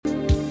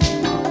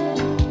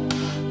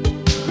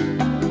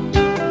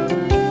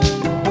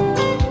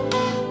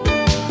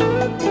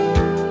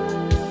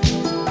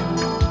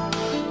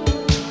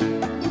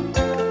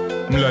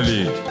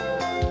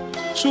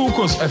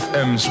Ukhosi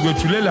FM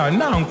sikwethulela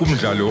nanku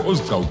umdlalo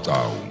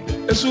ozicawucawu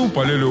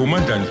esiubhalelwe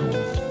uMandla Dlovu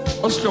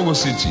osihloko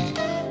sithi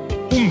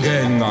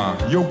Kungenxa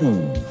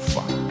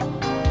yokufa.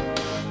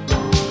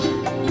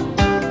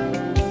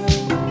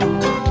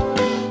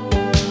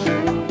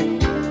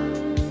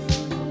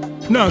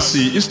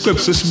 Nasi isiqephu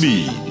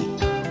sesibili.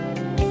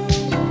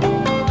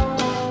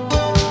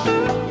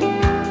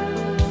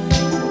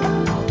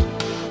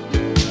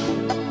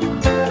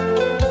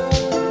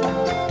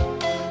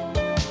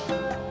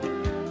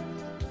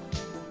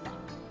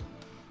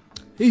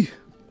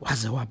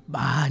 Waze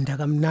wabanda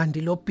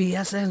kamnandi lo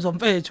bhiya senzo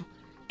mfethu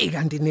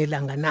ikanti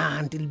nelanga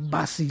nanti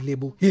libasile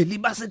bo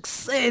libase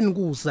kuseni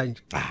kusa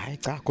nje. Hayi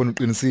cha khona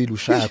uqinisile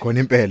ushaya khona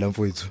impela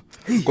mfowethu.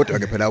 Kodwa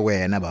ke phela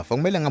wena bafa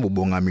kumele ngabe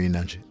ubonga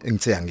mina nje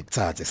engithe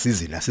ngikuthathe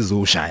sizi la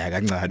sizoshaya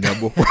kancane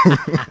yabo.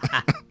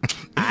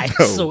 Hayi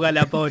suka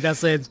lapha wena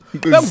senzo.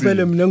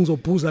 Bengivele mina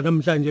ngizophuza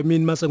namhlanje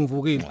mina mase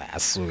ngivukile.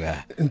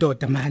 Asuka.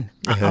 Ndoda man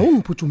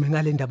awungiphuthume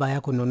ngale ndaba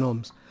yakho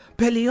noNomsa.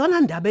 Phela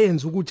iyona ndaba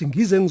eyenza ukuthi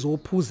ngize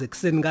ngizophuza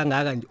ekseni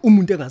kangaka nje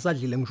umuntu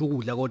engasadlile ngisho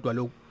ukudla kodwa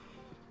lokho.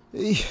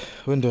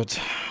 Wendoda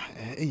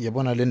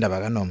yabona le ndaba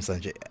kaNomsa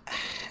nje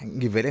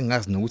ngivele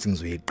ngazi nokuthi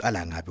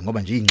ngizoyiqala ngapi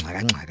ngoba nje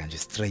ingxaka nje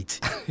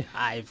straight.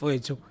 Hayi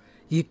mfowethu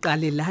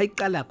iqale la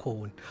iqala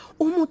khona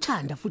uma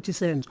uthanda futhi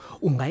senzo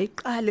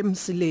ungayiqala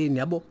emsileni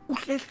yabo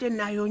uhlehle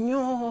nayo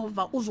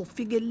nyova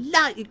uzofike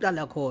la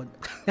iqala khona.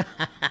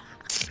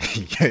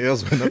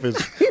 Yazwena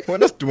mfethu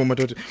wona siduma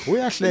madoda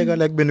uyahleka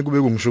la kubeni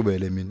kube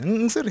kungishubele mina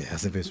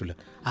ngiserious mfethu la.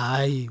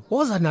 Hayi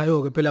woza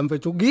nayo ke phela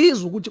mfethu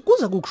ngizwe ukuthi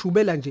kuza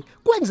kukushubela nje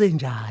kwenze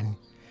njani.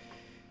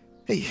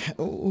 Hey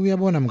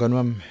uyabona mngani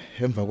wami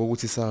emva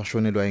kokuthi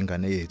sashonelwa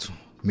ingane yethu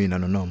mina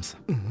noNomsa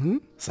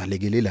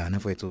salekelelana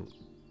mfethu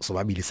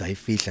sobabili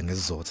sayifihla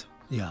ngesizotha.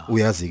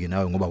 Uyazi ke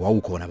nawe ngoba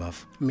wawukhona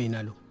bafu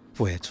mina lo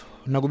mfethu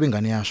nakube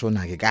ingane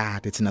yashona ke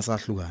kade thina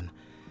sahlukana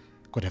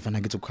kodwa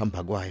fana kithi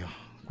ukuhamba kwayo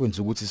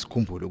kwenza ukuthi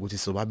sikhumbule ukuthi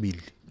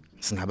sobabili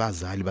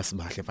singabazali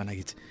basibahle fana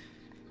kithi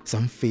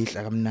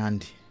samfihla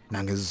kamnandi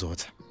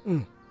nangesizotha.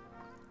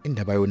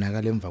 Indaba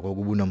yonakala emva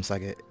kokuba uNomsa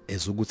ke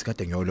ezukuthi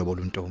kade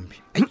ngiyolobola untombi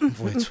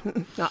mfowethu.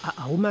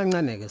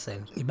 Awumancane ke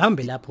senzo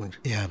ibambe lapho nje.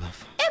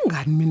 Bafa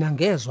engani mina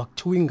ngezwe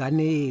kuthiwa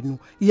ingane yenu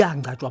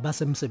yangcatshwa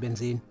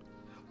basemsebenzini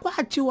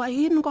kwathiwa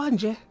yini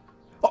konje.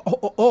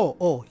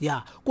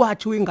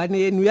 Kwathiwa ingane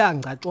yenu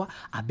yangcatshwa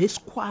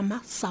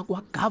abesikhwama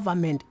sakwa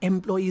Government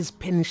Employees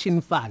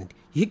Pension Fund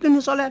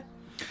yiqiniso lelo?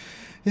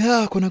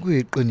 Khona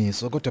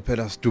kuyiqiniso kodwa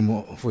phela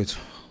sidumo mfowethu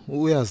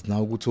uyazi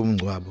na ukuthi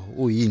umngcwabo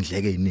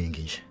uyindleke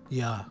eziningi nje.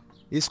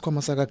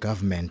 Isikhwama saka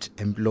Government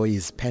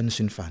Employees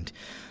Pension Fund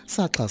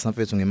saxhasa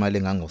mfethu ngemali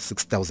engango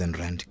 6000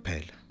 rand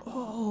kuphela.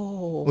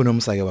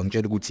 uNomsa ke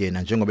wangitshela ukuthi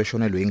yena njengoba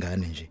eshonelwe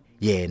ingane nje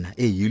yena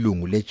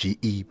eyilungu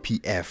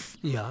leGEPF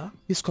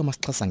isikhwama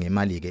sixhasa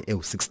ngemali ke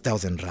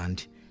ewu6000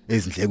 rand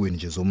ezindlekweni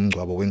nje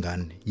zomngcwabo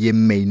wengane ye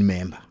main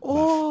member.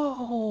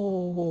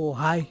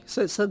 Hayi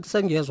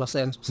sengiyezwa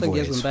senzo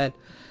sengiyezwa impela.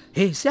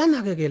 Hey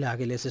siyanakekela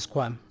ke lesi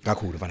sikhwama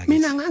kakhulu mfana ngithi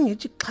mina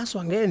ngangithi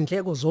kuxhaswa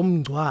ngendleko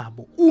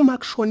zomngcwabo uma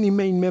kushona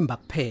imain member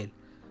kuphela.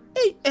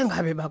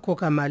 Engabe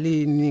bakhokha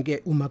malini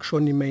ke uma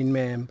kushona imain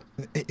member?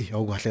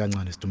 Awukahle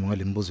kancane sidumo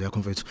ngale mbuzo yakho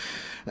mfethu.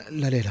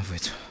 Lalela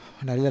mfethu.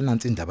 Lalela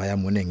nansi indaba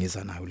yami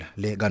onengiza nayo la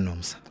le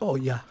kaNomsa.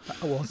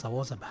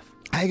 Woza bafu.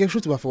 Hayi ke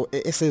kushuthi bafo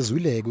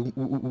esezwileke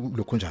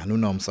lokho njani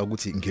uNomsa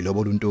ukuthi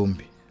ngilobola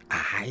untombi.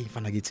 Hayi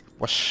mfana kithi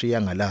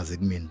washiya ngalazi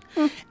kumina.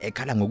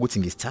 Ekhala ngokuthi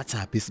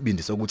ngisithathaphi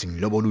isibindi sokuthi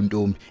ngilobola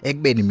untombi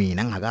ekubeni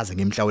mina ngingakaze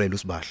ngimhlawulele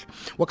usibahla.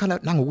 Wakhala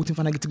nangokuthi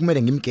mfana kithi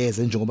kumele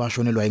ngimgeze njengoba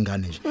ashonelwa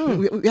ingane nje.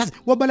 Uyazi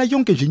wabala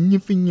yonke nje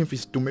inyimfi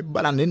sidume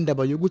ebala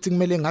nendaba yokuthi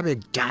kumele ngabe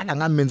kudala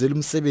ngamenzela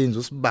umsebenzi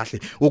usibahle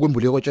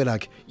wokwembule ikotshela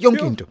lakhe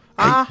yonke into.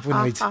 Hayi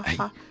mfana kithi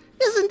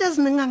izinto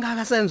eziningi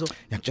kangaka senzo.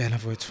 Ngiyakutshela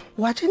mfowethu.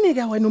 Wathini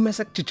ke wena uma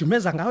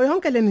sekujijimeza ngayo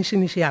yonke le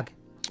nishinishi yakhe?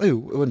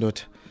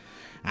 Wendoda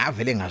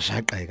avele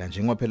ngashaqeka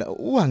nje ngoba phela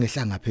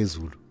uwangehlanga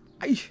phezulu.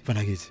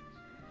 Mfana kithi.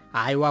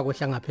 Hayi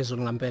wakwehlanga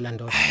phezulu ngempela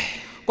ndoda.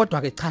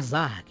 Kodwa ke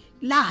chazake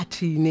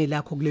lathini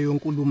lakho kuleyo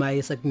nkulumo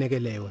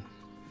ayesekunekele yona.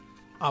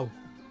 Awu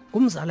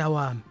kumzala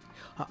wami.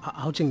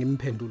 Awuthi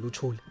ngimphendula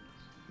uThula.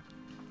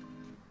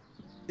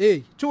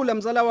 Thula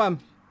mzala wami.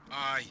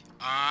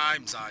 Hayi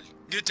mzali.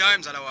 Ngithi hayi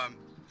mzala wami.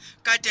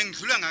 Kade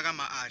ngidlula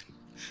ngakama ali.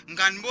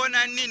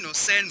 Nganibona nino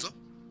senzo.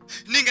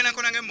 Ningena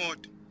khona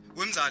ngemoto.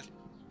 Wemzali.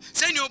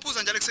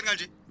 Seniyophuza njalo kuseni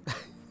kanje.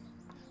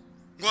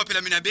 Ngoba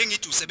phela mina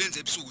bengithi usebenza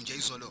ebusuku nje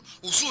izolo.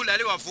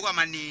 Usulale wavuka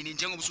manini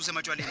njengoba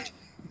ususematshwaleni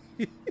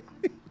nje.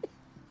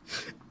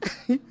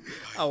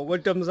 Awu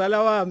kodwa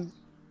mzala wami.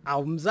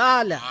 Awu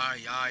mzala.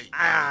 Hayi.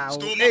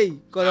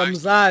 Stuma. Kodwa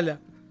mzala.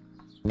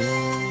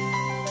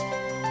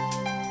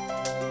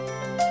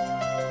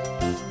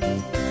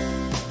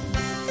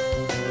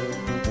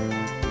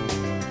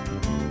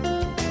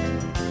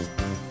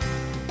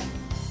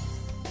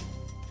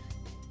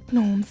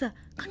 Nomsa,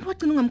 kanti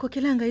wagcina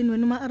ungamkhokhelanga yini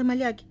wena uma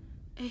arimali yakhe?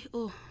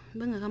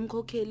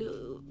 Bengakamkhokheli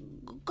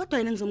kodwa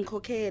yena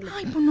ngizomkhokhela.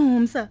 Hayi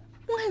Nomsa,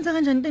 ungenza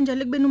kanjani into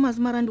enjalo kubeni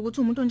umazi marandi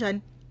ukuthi umuntu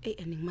onjani?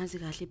 Angimazi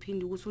kahle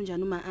phindi ukuthi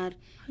unjani uma ari.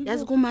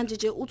 Yazi kumanje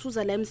nje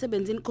uthuza la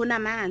emsebenzini khona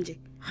manje.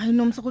 Hayi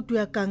Nomsa kodwa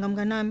uyaganga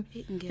mnganami.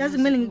 Yazi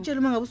kumele ngikutshele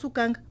uma ngabe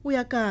usuganga,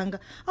 uyaganga.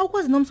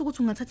 Awukwazi Nomsa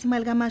ukuthi ungathatha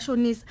imali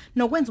kaMashonisa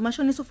nokwenza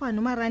uMashonisa ufana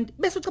noMarandi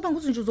bese ucabanga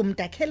ukuthi nje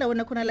uzomdakhela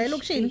wena khona la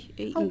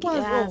elokushini.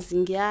 Awukwazi.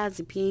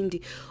 Ngiyazi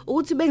phindi.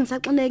 Ukuthi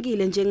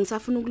bengisaxinekile nje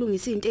ngisafuna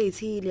ukulungisa izinto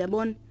ezithile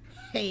yabona.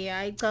 Hey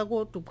hayi cha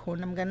kodwa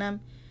khona mnganami.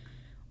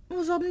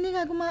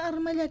 Uzomnika kuma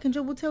arimali yakhe nje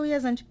ubuthe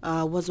uyeza nje.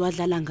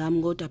 Wazwadlala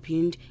ngami kodwa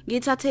phindi.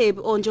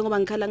 Ngithathephi njengoba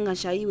ngikhala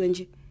ngingashayiwe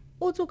nje.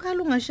 Uthi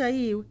ukhala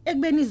ungashayiwe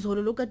ekubeni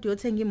izolo lokade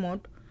uyothenga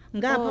imoto.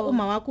 Ngapha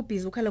uma wakho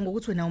ubhizi ukhala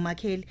ngokuthi wena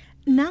umakheli.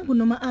 Nangu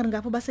noma ari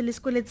ngapha basele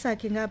isikweleti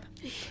sakhe ngapha.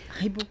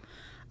 Hayibo.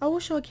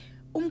 Awusho ke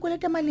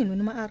umkweleta malini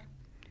wena noma ari?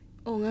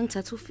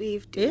 Ngangithatha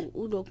u50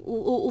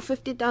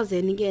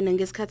 u50000 kuyena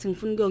ngesikhathi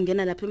ngifuna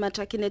ukuyongena lapha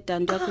ematrackini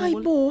edanti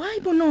yakho.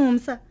 Hayibo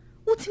Nomsa.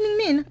 Uthini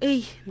kumina?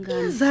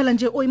 Ngani. Yazala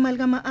nje oyimali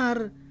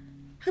kaMaR.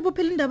 Hayibo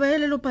phela indaba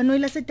yalelo bhanoyi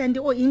lasedandi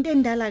into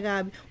endala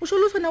kabi. Usho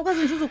lutho na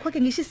ukwazi nje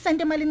uzokhokhe ngisho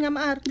isente emalini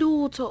kaMaR.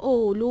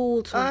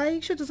 Lutho. Hayi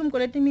kusho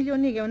somkoleta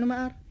imiliyoni ke wena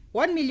maR.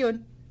 1 million.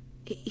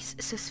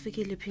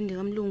 Sesifikile phinde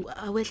kamlungu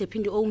awehle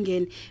phinde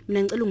ongene.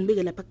 Mina ngicela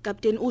ungibike lapha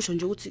kuCaptain usho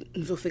nje ukuthi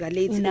ngizofika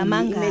late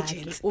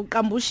emergency.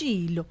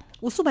 Uqambushilo.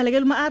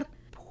 Usubalekela uMaR.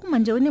 Uma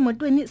nje wena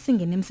emotweni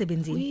singene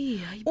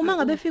emsebenzini. Uma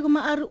ngabe fika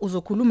uMaR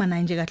uzokhuluma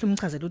naye nje kahle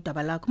umchazela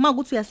udaba lakho.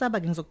 Makuthi uyasaba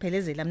ke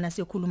ngizokuphelezela mina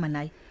siyokhuluma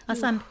naye.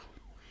 Asambe.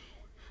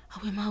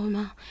 Hawe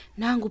ma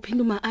nangu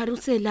uphinda uMaR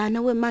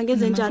uselana wema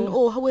ngenze njani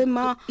hawe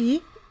ma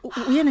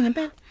uyena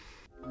ngempela.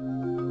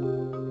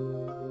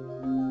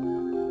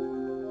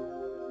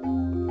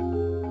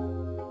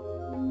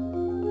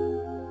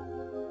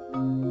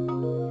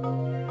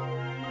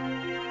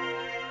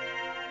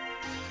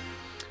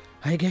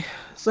 Hayike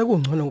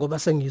sekungcono ngoba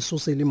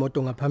sengiyisusela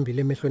imoto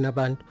ngaphambili emehlweni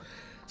abantu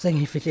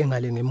sengiyifihle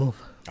ngale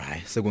ngemuva.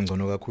 Hayi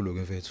sekungcono kakhulu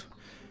ke mfethu.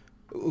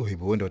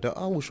 Uyibo ndoda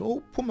awusho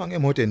uphuma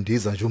ngemoto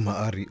endiza nje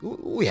uMaR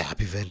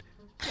uyapi vele?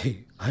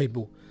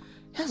 Hayibo.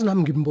 Yazi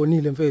nami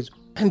ngimbonile mfethu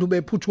andube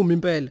ephuthuma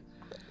impela.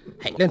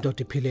 Hayi le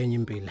ndoda iphile enye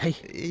impilo. Hayi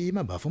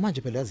imabafo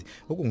manje phela yazi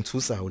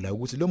okungithusayo la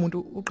ukuthi lo muntu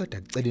uqeda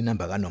ukucela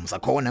inamba kaNomsa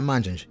khona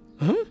manje nje.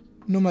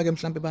 Noma ke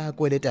mhlambe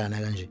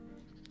bayakweletana kanje.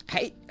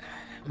 Hayi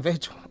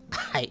mfethu.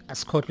 Hayi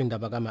asikhohle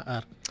indaba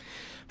kaMaR.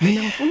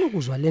 Mina ngifuna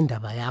ukuzwa le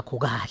ndaba yakho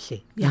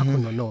kahle yakho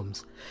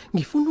noNomsa.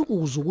 Ngifuna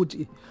ukuzwa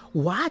ukuthi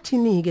wathi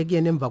nike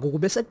kuyena emva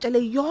kokube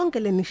sekutshele yonke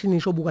le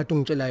nishinisho obukade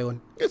ungitshela yona.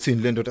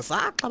 Ethini le ndoda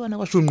saxabana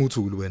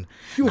kwashunquthulu wena.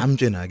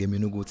 Ngamtshena ke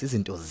mina ukuthi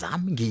izinto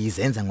zami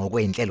ngiyizenza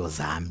ngokwenhlelo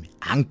zami.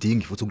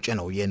 Angidingi futhi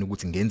ukutshena uyena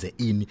ukuthi ngenze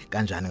ini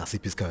kanjani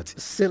ngasiphi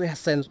isikhathi.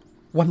 Serious sense.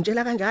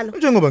 Wamtshela kanjalo?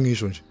 Njengoba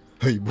ngisho nje.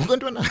 Hayi buka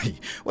ntwana hayi.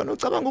 Wena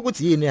ucabanga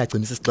ukuthi yini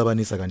eyagcina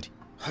isixabanisa kanti?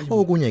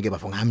 Okunye ke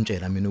bafo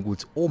ngamtshela mina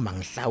ukuthi uma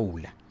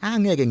ngihlawula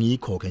angeke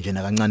ngiyikhokhe nje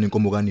nakancane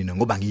inkomo kanina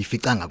ngoba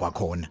ngiyificanga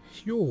kwakhona.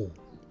 Yo.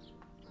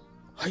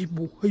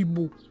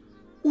 Hayibo.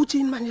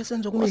 Uthini manje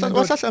senzo kumina?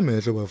 Wahlahla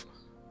amehlo bafo.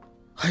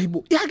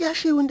 Hayibo. Yake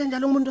yashiwe into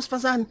enjalo umuntu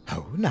osifazane.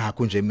 Hawu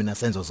nakho nje mina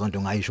senzo zonke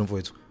ngayisho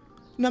mfowethu.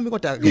 Nami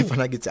kodwa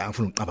ngifana kithi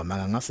angifuna uqaba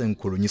maka ngase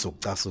ngikhulunyisa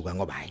ukucasuka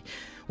ngoba hayi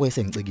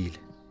wayesengicikile.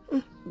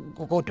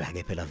 Kodwa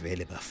ke phela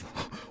vele bafo.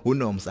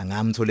 uNomsa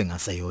ngamthole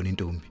ngaseyona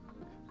intombi.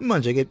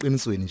 Manje ke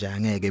eqinisweni nje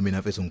angeke mina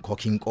mfethu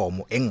ngikhokhe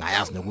inkomo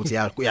engingayazi nokuthi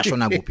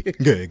uyashona kuphi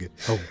ngeke.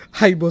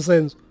 Hayibo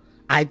senzo.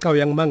 Hayi cha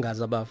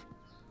uyangimangaza bafo.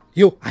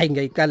 Yo hayi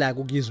ngiyayikala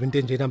ukuyizwa into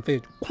enjena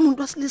mfethu.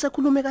 Umuntu wasilisa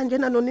ekhulume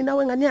kanjena nonina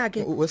wengane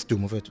yakhe.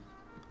 Wesidumo mfethu.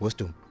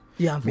 Wesidumo.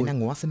 Mina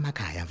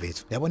ngowasemakhaya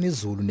mfethu. Yabona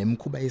izulu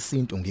nemikhuba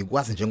yesintu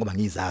ngikwazi njengoba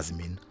ngizazi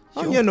mina.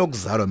 Angiyena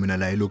okuzalwa mina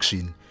la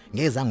elokushini.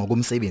 Ngeza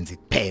ngokomsebenzi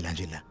kuphela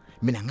nje la.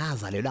 Mina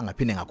ngazalelwa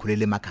ngaphinde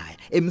ngakhulela emakhaya.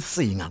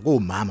 Emsinga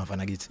komama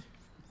mfana kithi.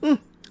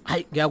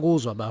 Hayi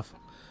ngiyakuzwa bafo.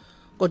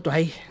 Kodwa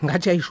hayi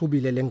ngathi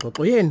ayishubile le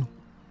ngxoxo yenu.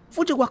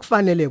 Futhi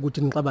kwakufanele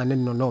ukuthi nixabane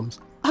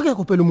noNomsa.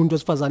 Akekho phela umuntu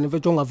osifazane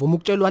mfethu ongavuma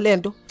ukutshelwa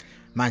lento.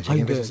 Manje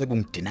ke mfethu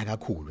sekungidina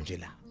kakhulu nje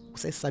la.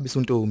 Usesabisa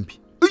untombi.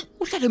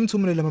 Uhlale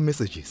emthumelela ama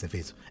messages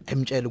mfethu.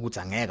 Emtshela ukuthi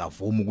angeke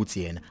avuma ukuthi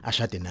yena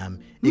ashade nami.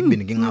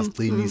 Ekubeni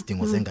ngingazigcini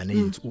isidingo zengane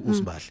yethu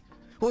usibahle.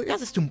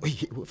 Uyazi sidumbu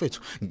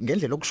mfethu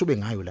ngendlela okushube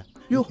ngayo la.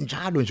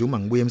 Njalo nje uma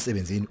ngibuye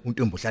emsebenzini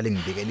untombi uhlale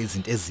ngibekela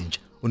izinto ezintsha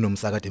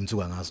uNomsa kade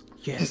emthuka ngazo.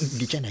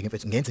 Ngitshena ke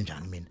mfethu ngenze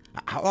njani mina?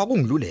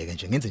 Akungiluleke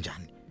nje ngenze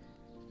njani?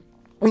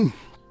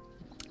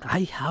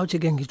 Hayi hawuthi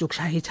ke ngisho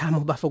ukushaya ithamo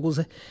bafo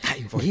kuze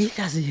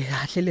ngihlaziye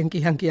kahle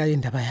lenkiya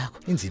indaba yakho.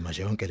 Inzima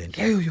nje yonke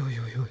lento.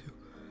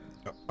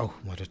 Yo.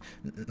 Manje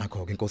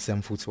nakho ke inkosi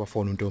yami futhi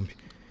wafona untombi.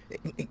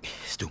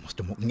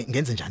 Sidumo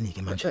ngenze njani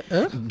ke manje?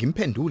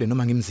 Ngimphendule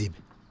noma ngimzibe?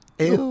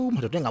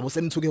 Madoda engabe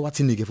usemthuke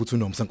wathini ke futhi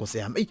uNomsa inkosi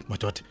yami.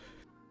 Madoda.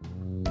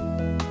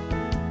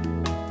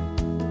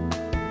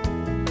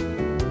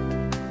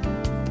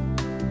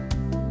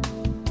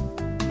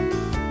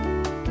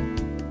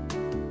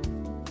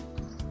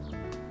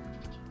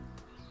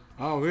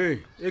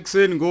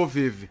 Ekseni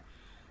ngovivi.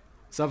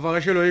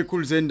 Savakashelwa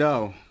ikhulu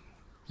zendawo.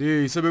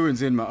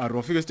 Sebewenzeni maAr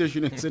wafika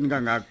estation ekseni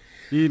kangaka.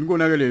 Yini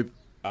konakele?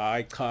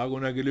 Hayi cha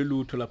konakele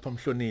lutho lapha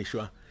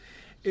mhlonishwa.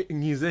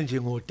 Ngize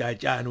nje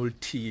ngodatshana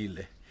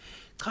olithile.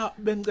 Cha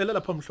bengicela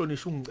lapha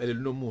mhlonishwa ungicelele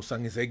nomusa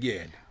ngize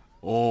kuyena.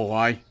 Oh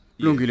hayi,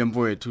 kulungile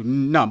mfowethu.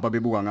 Namba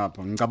bebuka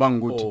ngapha.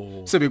 Ngicabanga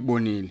ukuthi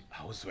sebekubonile.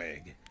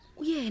 Awuzweke.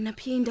 Uyena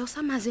phinda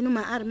usamazini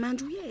uma ari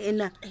manje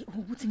uyena.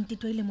 Ukuthi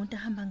ngititwa ile monto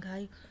ahamba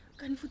ngayo.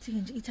 Kanti futhi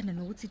nje ithanda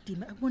nokuthi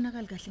idima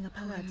akubonakali kahle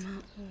ngaphakathi.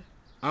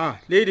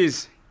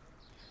 Ladies.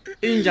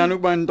 Injani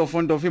ukuba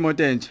ntofontofa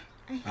imoto entsha?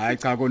 Hayi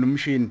cha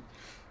konomshini.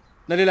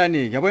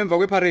 Lalelani, yabo emva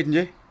kweparade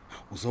nje.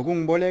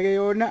 Uzokungiboleke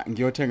yona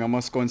ngiyothenga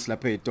ama scones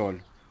lapha etolo.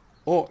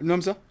 Oh,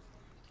 Nomsa.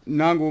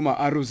 Nangu uma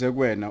aruze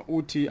kuwena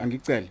uthi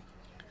angicele.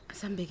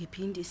 Asambeke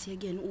phindi siye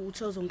kuyena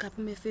uthi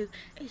ozongikhapha umefika.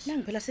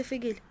 Nangi phela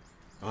sefikile.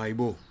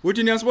 Hayibo.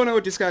 Uthi niyasibona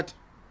kodwa isikhathi.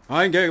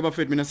 Hayi ngeke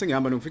bafethu mina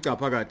sengihamba nokufica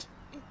phakathi.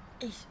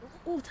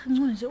 Uthi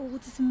angcono nje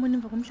ukuthi simbone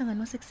emva komhlangano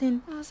wasekuseni.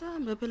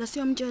 Asambe phela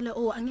siyomtshela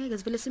angeke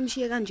sivele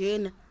simshiye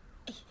kanjena.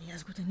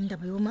 Yazi ukuthi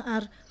indaba yoma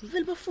R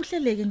vele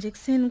bafuhleleke nje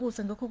ekseni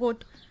kusa ngakho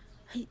kodwa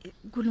hayi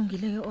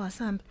kulungile ke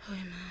owasambe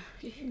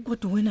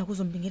kodwa wena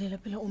kuzombingelela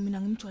phela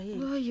mina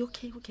ngimjwayele. Oh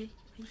okay.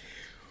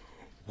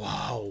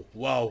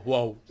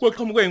 Wow.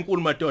 Kwaqhamuka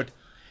inkulu madoda.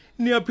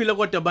 Niyaphila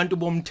kodwa abantu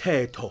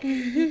bomthetho.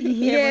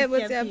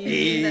 Yebo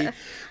siyaphila.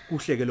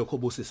 Kuhleke lokho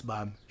bosisi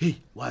bami. Hey,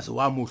 waze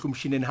wamuhla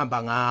umshini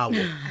enihamba ngawo.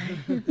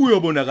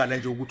 Uyobonakala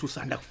nje ukuthi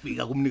usanda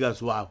kufika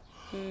kumnikazi wawo.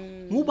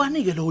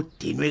 Ngubanike lo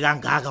dinwe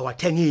kangaka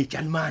wathenga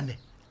ijalimane.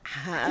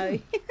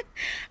 Hayi.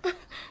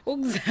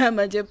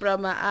 Ukuzama nje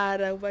Brahma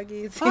ara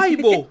ubakithi.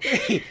 Hayibo.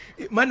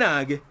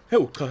 Mana ke,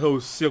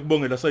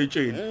 siyakubongela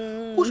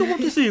sayitsheni. Kusho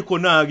ukuthi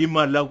sikhona ke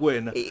imali la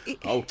kuwena.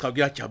 Awu cha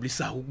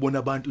kuyajabulisa ukubona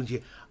abantu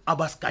nje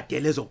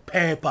abasigadele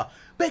ezokuphepha.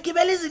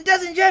 Begibela izinto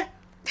ezinje.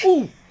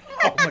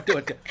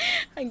 Madoda.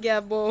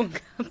 Ngiyabonga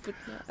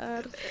Brahma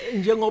ara.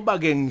 Njengoba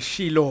ke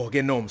ngishilo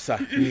ke Nomsa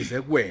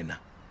ngize kuwena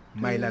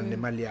mayelana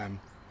nemali yami.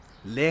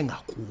 Lenga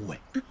kuwe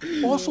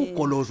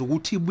osugoloza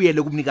ukuthi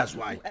ibuyele kumnikazi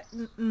wayo.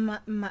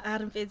 Ma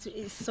R mfethu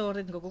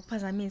sorry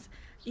ngokuphazamisa.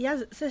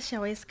 Yazi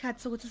sesishawa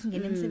isikhathi sokuthi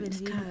singene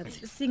emsebenzini.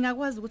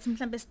 Singakwazi ukuthi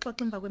mhlambe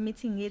sixoxe emva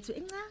kwemeeting yethu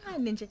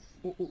encane nje.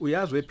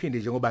 Uyazi wephinde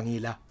nje ngoba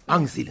ngila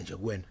angizile nje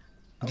kuwena.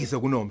 Ngize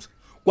kuNomsa.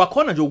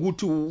 Kwakhona nje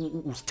ukuthi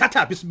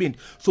usithathaphi isibindi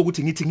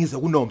sokuthi ngithi ngize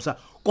kuNomsa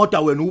kodwa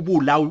wena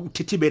ubula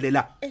uthithibele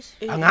la.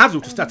 Angazi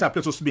ukuthi usithathaphi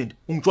leso sibindi.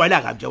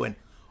 Ungijwayela kabi nje wena.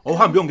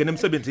 Awuhambe uyongena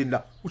emsebenzini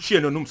la ushiye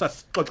noNomsa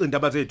sixoxe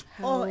indaba zethu.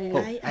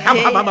 Hayi.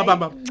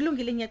 Hamba.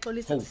 Kulungile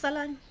ngiyaxolisa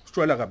salani.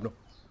 Sijwayela kabi no.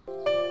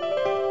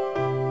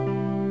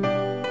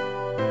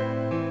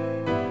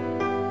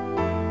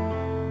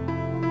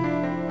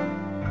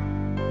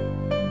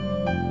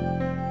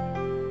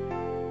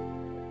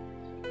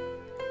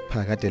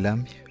 Phakade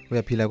lami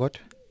uyaphila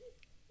kodwa?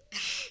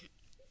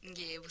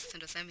 Yebo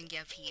sithando sami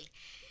ngiyaphila.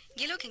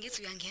 Ngilokho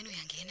ngithi uyangena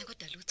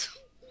kodwa lutho.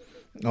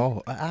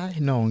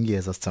 No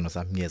ngiyeza sithando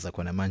sami ngiyeza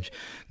khona manje.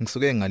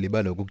 Ngisuke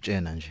ngalibala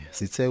ukukutshena nje.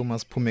 Sithe uma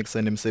siphume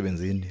ekseni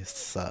emsebenzini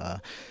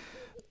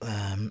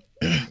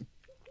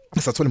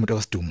sathola umuntu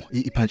wasidumo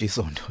iphantshi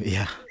isondo.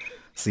 Yeah.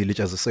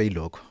 Silitshaziswe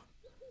yilokho.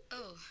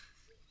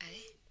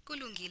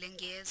 Kulungile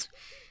ngiyezwa.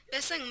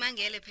 Bese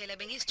ngimangele phela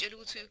bengisitshela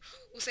ukuthi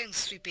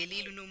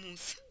usengiswibhelile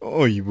uNomusa.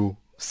 Oyibo,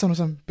 sithando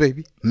sami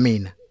baby,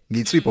 mina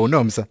ngitswipha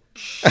uNomsa.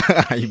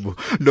 Hayibo,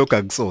 lokho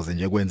akusoze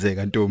nje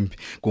kwenzeka ntombi.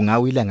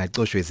 Kungawila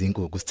ngacoshwe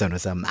izinkukhu sithando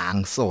sami,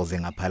 angisoze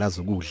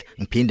ngaphalaza ukudla.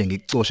 Ngiphinde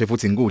ngikucoshe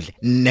futhi ngikudle.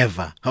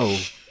 Never.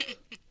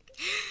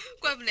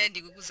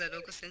 Kwamnandi ukuza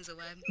lokho senzo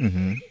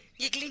wami.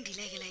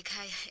 Ngikulindileke la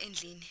ekhaya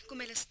endlini.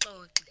 Kumele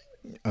sixoxe.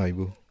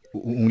 Hayibo,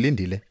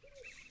 ungilindile?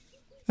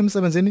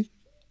 Emsebenzini?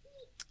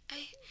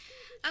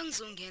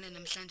 Angizongena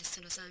namhlanje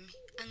sithando sami.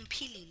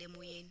 Angiphilile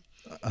emoyeni.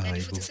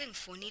 Kanti futhi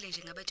sengifonile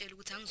nje ngabatshela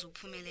ukuthi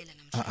angizophumelela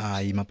namhlanje.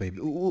 Hayi ma baby,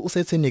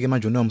 usethenike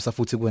manje uNomsa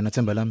futhi kuwena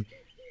Themba lami.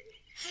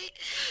 Hey,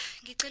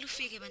 ngicela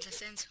ufike bandla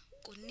senzo.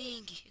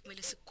 Kuningi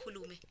ekumele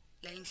sikukhulume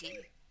la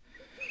endlini.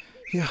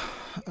 Yeah,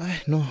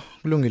 no,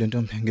 kulungile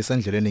ntombi,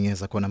 ngisendleleni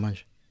ngiyeza khona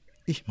manje.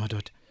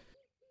 Madoda.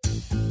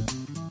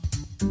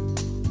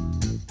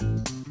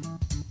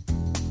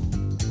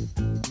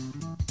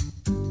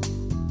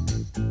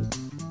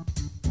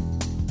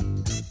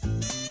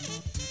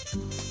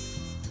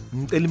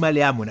 Ngicela imali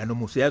yami wena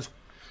noMusa yazi.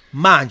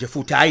 Manje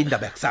futhi hayi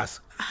indaba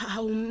yakusasa.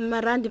 Hawu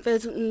marandi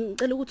mfethu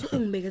ngicela ukuthi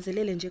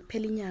ungibekezelele nje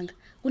kuphela inyanga.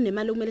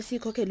 Kunemali okumele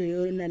siyikhokhele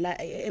yona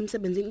la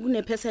emsebenzini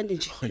kunephesenti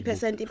nje.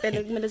 Iphesenti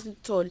impela kumele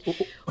sithole.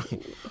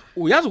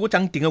 Uyazi ukuthi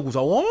angidinge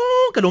ukuzwa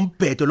wonke lo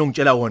mbhedo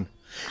longitshela wona.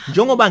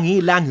 Njengoba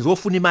ngiyila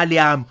ngizofuna imali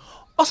yami.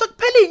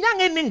 Osekuphela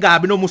inyanga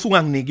eningabi noMusa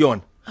unganginiki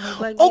yona.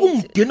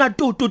 Okungidina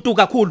tututu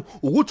kakhulu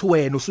ukuthi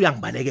wena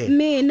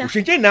usuyangibalekela.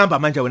 Ushintshe inamba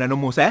manje wena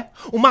noMusa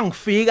Uma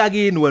ngifika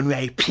kini wena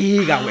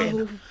uyayiphika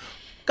wena.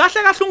 Kahle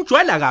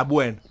ungijwayela kabi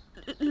wena.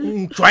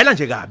 Ngijwayela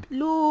nje kabi.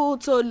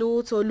 Lutho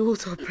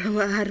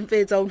Brahma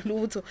mfethu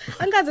awulutho.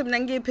 Angaze mina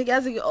ngiyiphika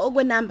yazi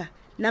okwenamba.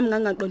 Nami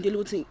ngangaqondile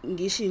ukuthi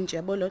ngishintshe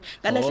yabo lo.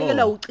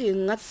 Ngalahlekelwa ucingo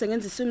ngathi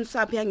sengenza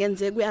isimsaphi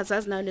yangenzeka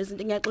uyazazi nayo lezi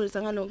zinto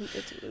ngiyaxolisa ngalokho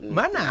mfethu.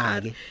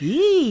 Mana ke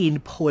yini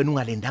pho wena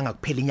ungalendanga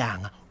kuphela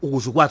inyanga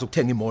ukuze ukwazi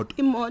ukuthenga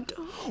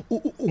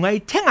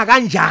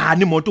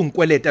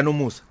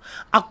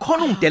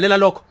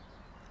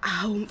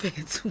Awu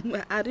mfethu,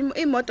 ari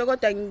imoto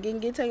kodwa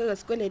ngithenge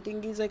ngesikweleti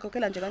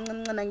ngizoyikhokhela nje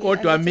kancane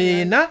Kodwa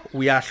mina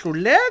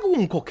uyahluleka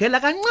ungikhokhela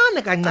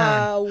kancane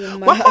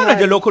kancane. Wabona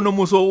nje lokho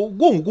nomuso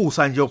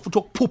kungukusa nje futhi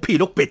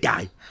okuphuphile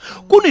okubhedayo.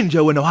 Kuni nje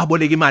wena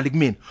waboleka imali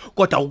kumina,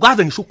 kodwa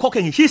ukaze ngisho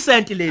ukhokhe ngisho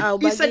isenti leli,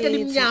 isenti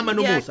elimnyama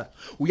nomusa.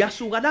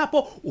 Uyasuka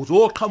lapho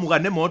uzoqhamuka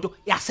nemoto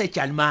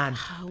yaseJalimani.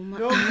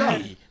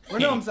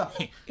 Nomsa,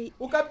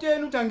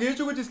 ukapteni uthi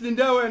angisho ukuthi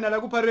silinde wena la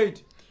ku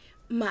parade.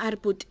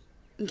 Aribut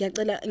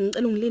ngicela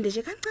ungilinde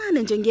nje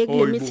kancane nje ngiye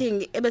kule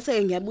meeting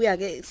ebese ngiyabuya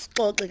ke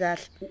sixoxe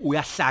kahle.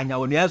 Uyahlanya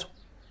wena uyezwa?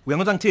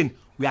 Uyangoza ngithini?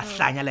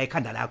 Uyahlanya la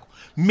ekhanda lakho.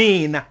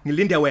 Mina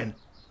ngilinde wena.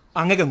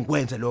 Angeke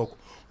ngikwenze lokho.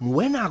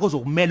 Wena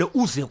akozokumele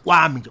uze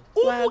kwami nje.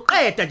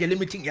 Uqeda nje le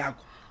meeting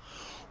yakho.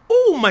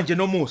 Uma nje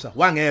nomusa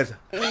wangeza.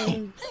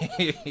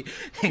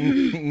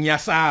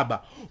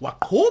 Ngiyasaba.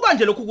 Waqhuba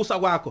nje lokhu kusa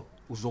kwakho.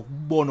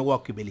 Uzokubona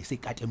kwagibelisa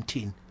ikati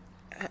emthini.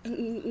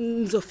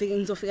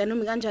 Ngizofika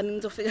noma kanjani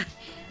ngizofika.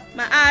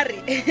 Ari.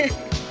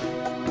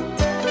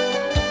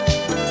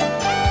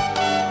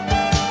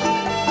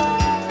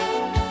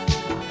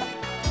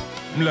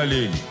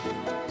 Mlaleli,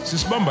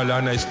 sisibamba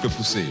lana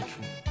isiqephu sethu.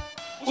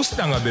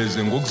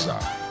 Usihlangabeze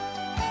ngokuzayo.